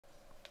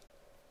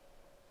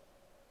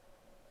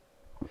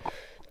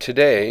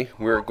Today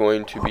we're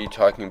going to be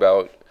talking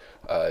about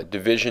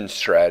division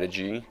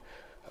strategy,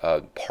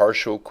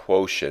 partial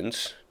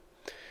quotients,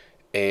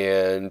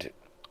 and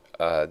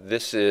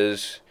this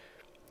is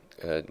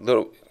a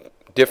little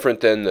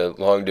different than the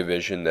long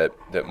division that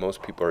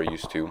most people are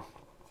used to.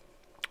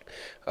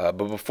 But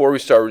before we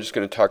start, we're just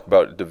going to talk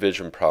about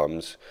division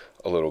problems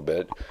a little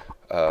bit.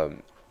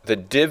 The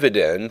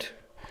dividend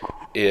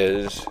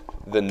is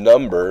the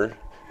number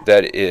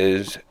that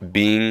is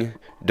being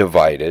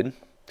divided,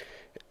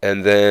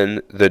 and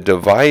then the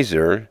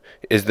divisor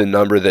is the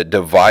number that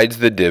divides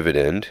the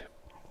dividend,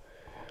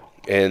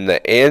 and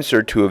the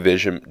answer to a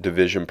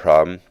division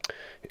problem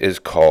is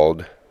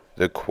called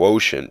the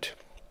quotient.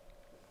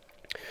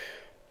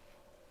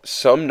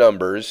 Some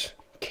numbers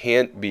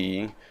can't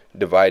be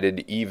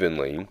divided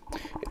evenly,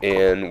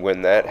 and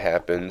when that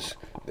happens,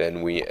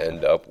 then we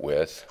end up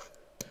with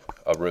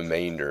a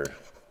remainder.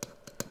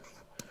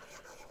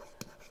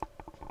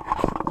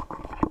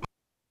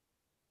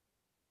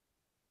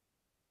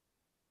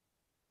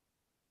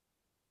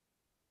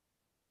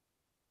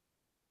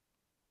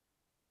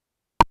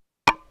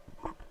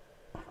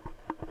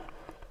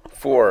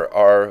 For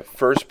our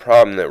first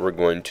problem that we're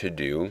going to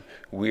do,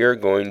 we are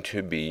going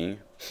to be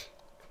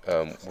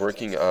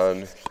working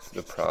on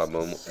the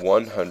problem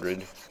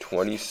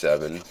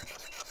 127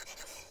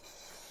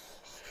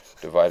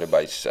 divided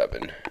by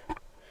 7.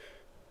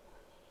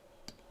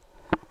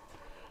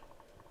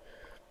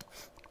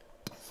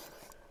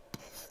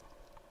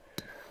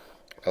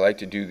 I like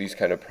to do these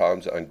kind of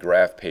problems on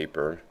graph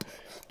paper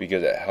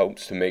because it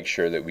helps to make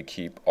sure that we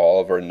keep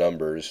all of our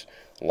numbers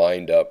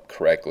lined up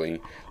correctly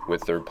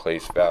with their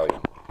place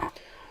value.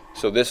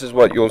 So this is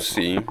what you'll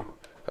see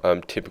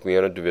typically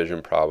on a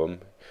division problem.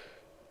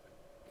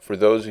 For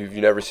those of you who've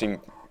never seen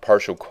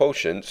partial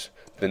quotients,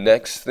 the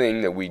next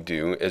thing that we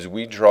do is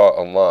we draw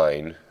a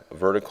line, a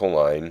vertical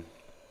line,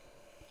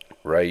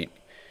 right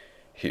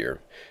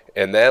here.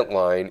 And that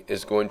line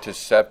is going to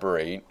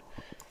separate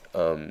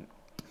the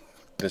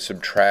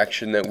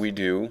subtraction that we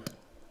do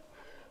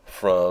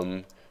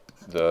from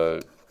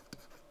the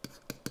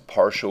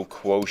partial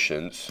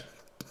quotients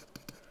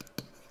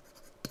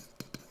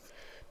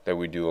that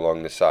we do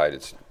along the side.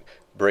 It's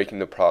breaking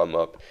the problem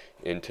up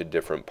into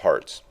different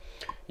parts.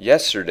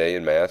 Yesterday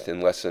in math,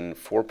 in lesson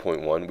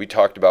 4.1, we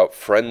talked about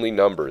friendly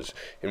numbers,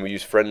 and we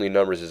use friendly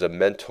numbers as a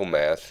mental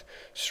math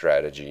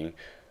strategy.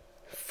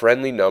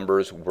 Friendly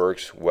numbers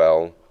works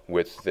well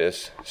with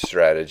this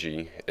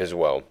strategy as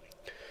well.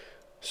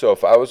 So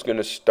if I was going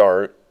to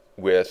start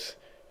with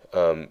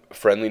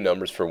friendly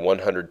numbers for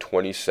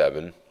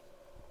 127,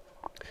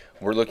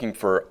 we're looking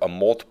for a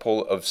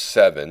multiple of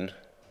 7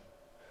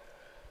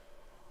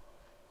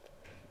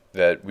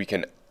 that we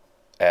can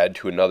add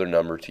to another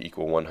number to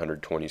equal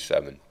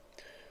 127.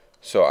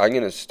 So I'm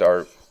going to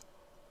start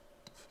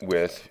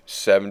with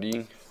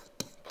 70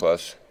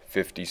 plus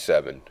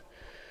 57.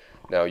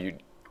 Now you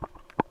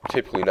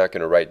typically not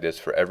going to write this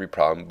for every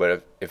problem,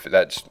 but if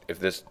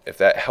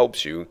that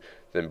helps you,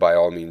 then by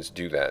all means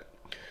do that.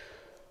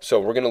 So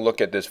we're going to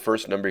look at this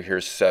first number here,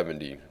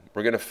 70.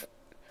 We're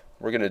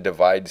going to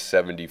divide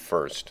 70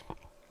 first.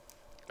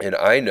 And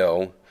I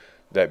know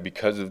that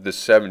because of the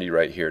 70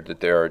 right here,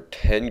 that there are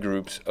 10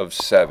 groups of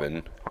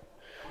 7,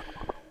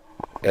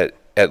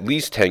 at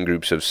least 10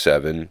 groups of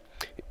 7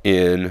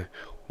 in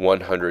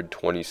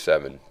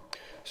 127.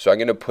 So I'm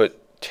going to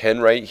put 10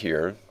 right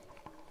here.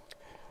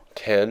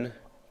 10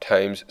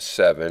 times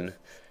 7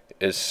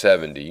 is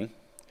 70,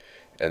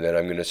 and then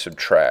I'm going to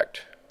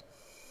subtract.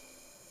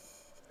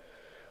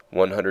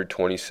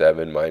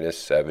 127 minus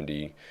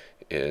 70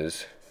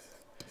 is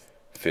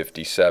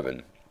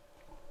 57.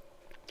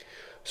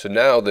 So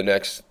now the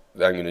next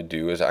thing I'm going to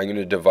do is I'm going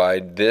to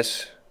divide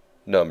this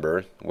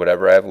number,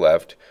 whatever I have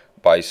left,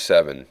 by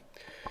 7.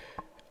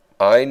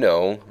 I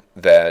know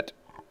that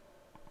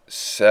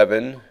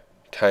 7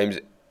 times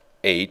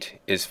 8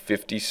 is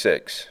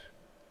 56.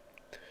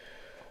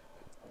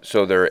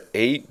 So there are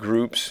 8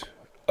 groups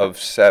of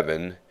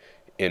 7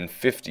 in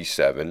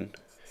 57, and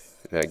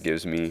that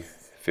gives me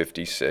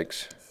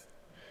 56.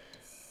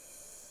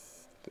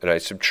 And I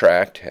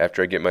subtract,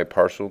 after I get my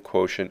partial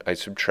quotient, I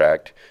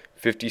subtract.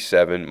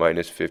 57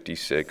 minus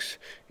 56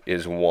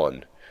 is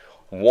 1.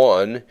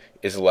 1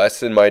 is less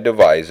than my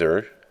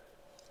divisor,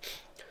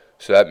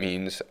 so that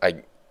means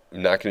I'm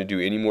not going to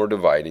do any more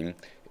dividing,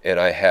 and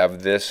I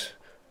have this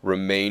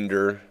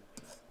remainder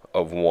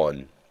of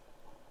 1.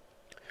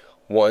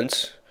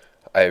 Once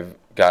I've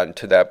gotten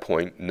to that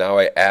point, now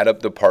I add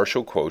up the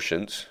partial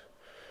quotients.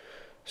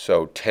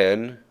 So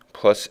 10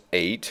 plus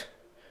 8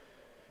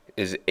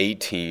 is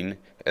 18,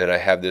 and I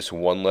have this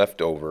 1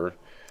 left over.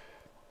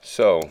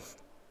 So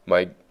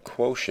my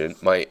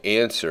quotient, my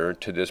answer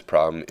to this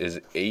problem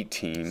is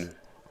 18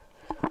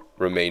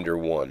 remainder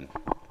 1.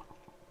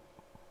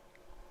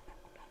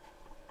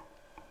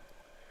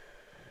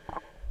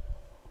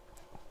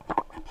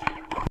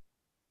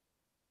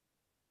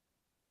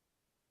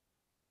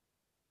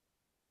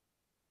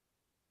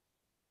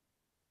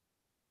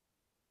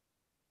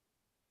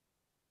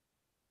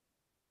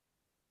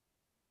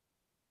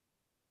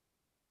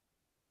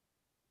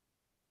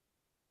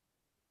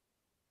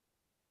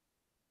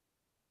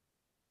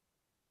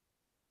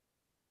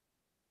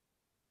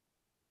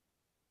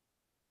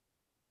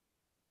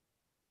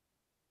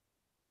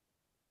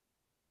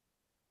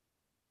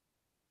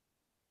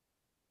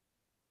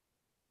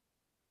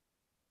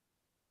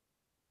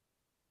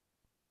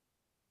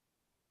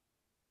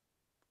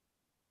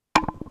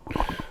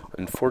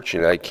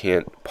 unfortunately I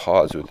can't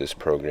pause with this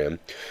program.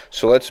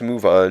 So let's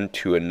move on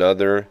to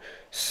another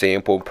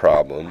sample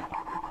problem.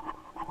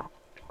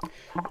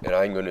 And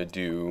I'm going to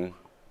do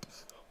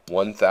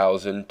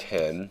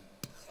 1010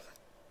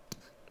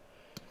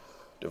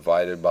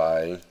 divided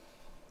by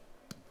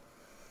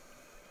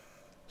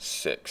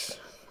 6.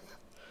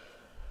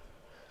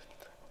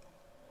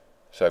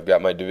 So I've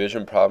got my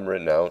division problem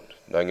written out.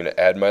 Now I'm going to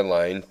add my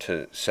line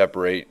to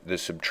separate the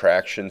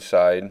subtraction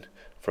side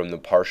from the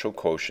partial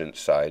quotient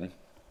side.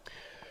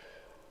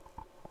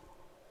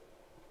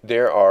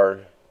 There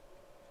are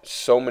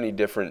so many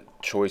different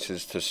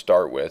choices to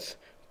start with,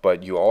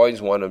 but you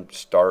always want to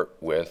start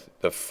with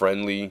the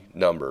friendly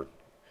number.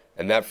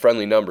 And that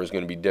friendly number is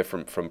going to be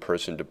different from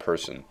person to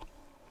person.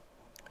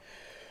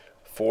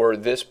 For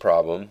this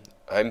problem,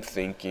 I'm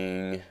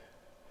thinking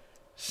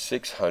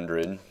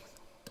 600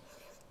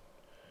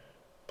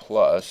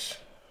 plus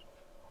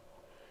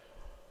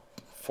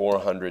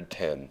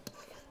 410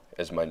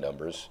 as my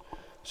numbers.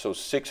 So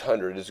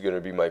 600 is going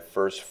to be my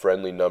first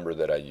friendly number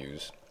that I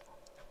use.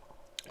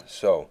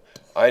 So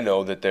I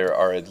know that there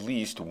are at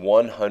least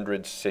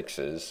 100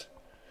 sixes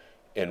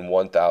in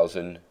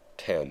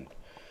 1010.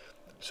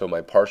 So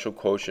my partial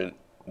quotient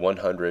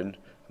 100,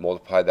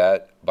 multiply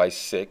that by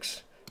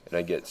 6, and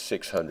I get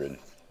 600.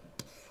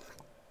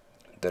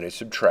 Then I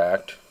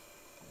subtract.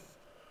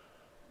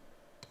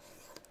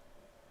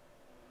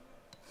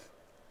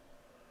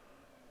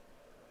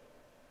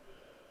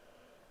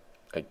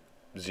 I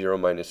 0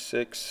 minus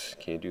 6,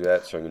 can't do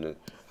that, so I'm going to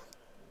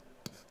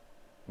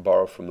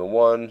borrow from the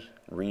 1,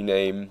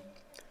 rename.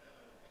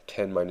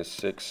 10 minus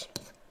 6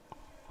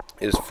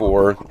 is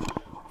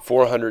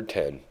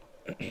 410.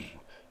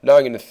 Now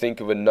I'm going to think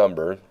of a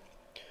number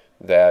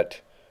that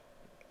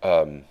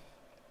how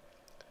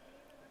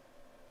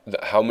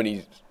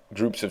many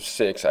groups of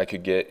 6 I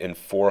could get in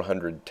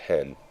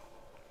 410.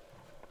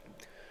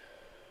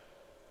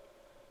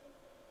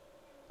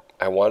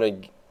 I want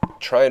to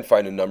try and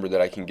find a number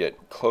that I can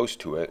get close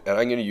to it, and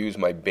I'm going to use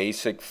my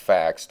basic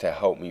facts to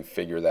help me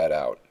figure that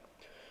out.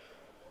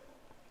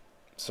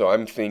 So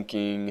I'm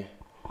thinking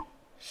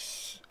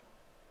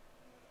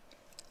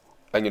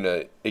I'm going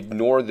to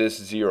ignore this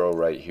 0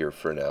 right here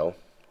for now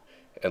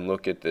and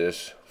look at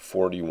this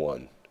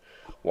 41.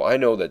 Well, I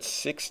know that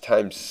 6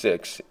 times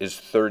 6 is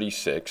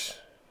 36,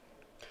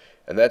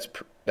 and that's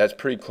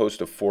pretty close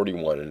to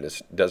 41, and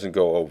this doesn't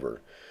go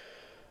over.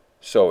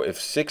 So if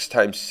 6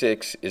 times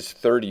 6 is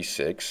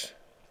 36,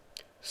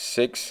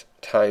 6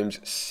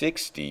 times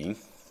 60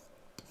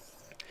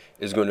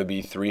 is going to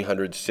be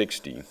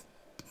 360.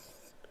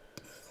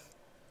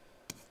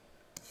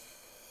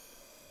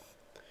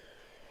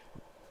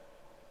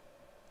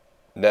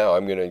 Now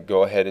I'm going to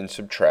go ahead and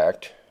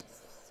subtract.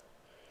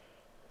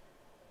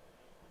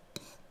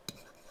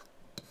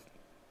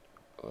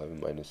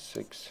 Minus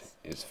 6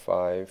 is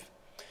 5.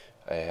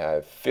 I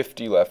have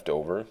 50 left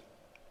over.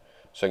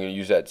 So I'm going to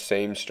use that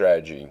same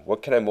strategy.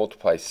 What can I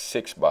multiply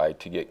 6 by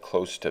to get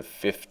close to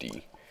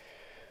 50?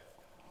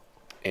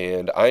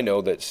 And I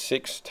know that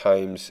 6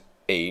 times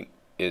 8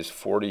 is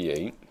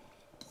 48.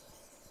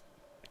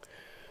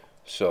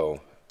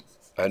 So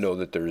I know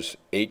that there's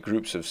 8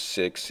 groups of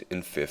 6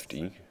 in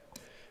 50.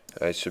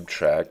 I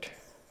subtract,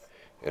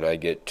 and I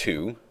get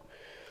 2.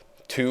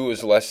 2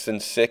 is less than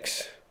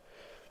 6,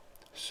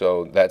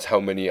 so that's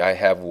how many I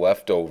have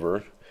left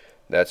over.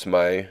 That's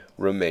my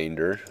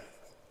remainder.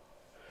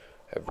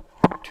 I have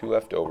 2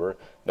 left over.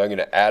 Now I'm going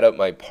to add up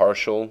my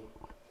partial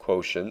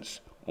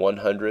quotients.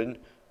 100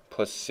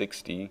 plus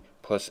 60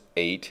 plus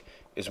 8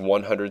 is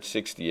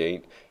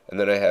 168, and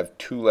then I have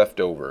 2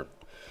 left over.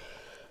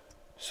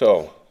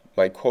 So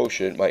my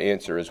quotient, my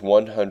answer is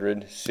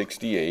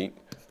 168.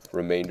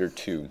 Remainder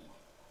 2.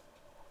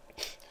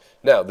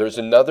 Now, there's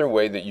another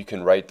way that you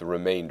can write the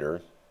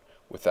remainder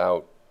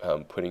without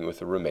putting it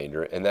with a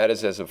remainder, and that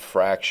is as a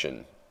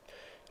fraction.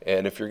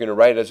 And if you're going to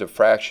write it as a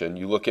fraction,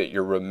 you look at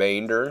your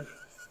remainder,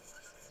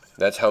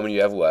 that's how many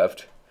you have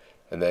left,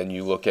 and then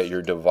you look at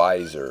your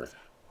divisor.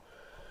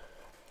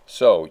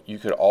 So you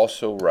could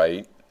also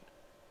write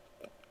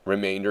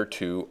remainder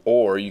 2,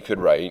 or you could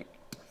write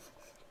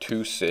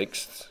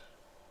 2/6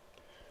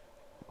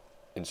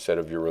 instead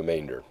of your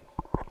remainder.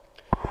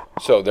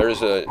 So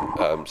there's a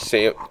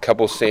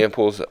couple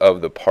samples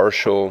of the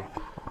partial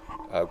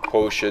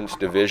quotients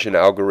division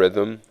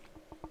algorithm.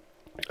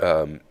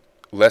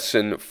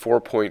 Lesson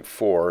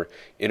 4.4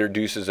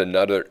 introduces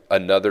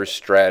another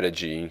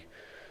strategy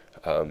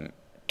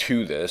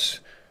to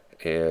this,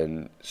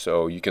 and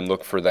so you can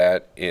look for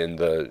that in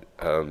the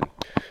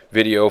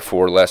video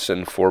for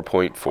lesson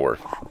 4.4.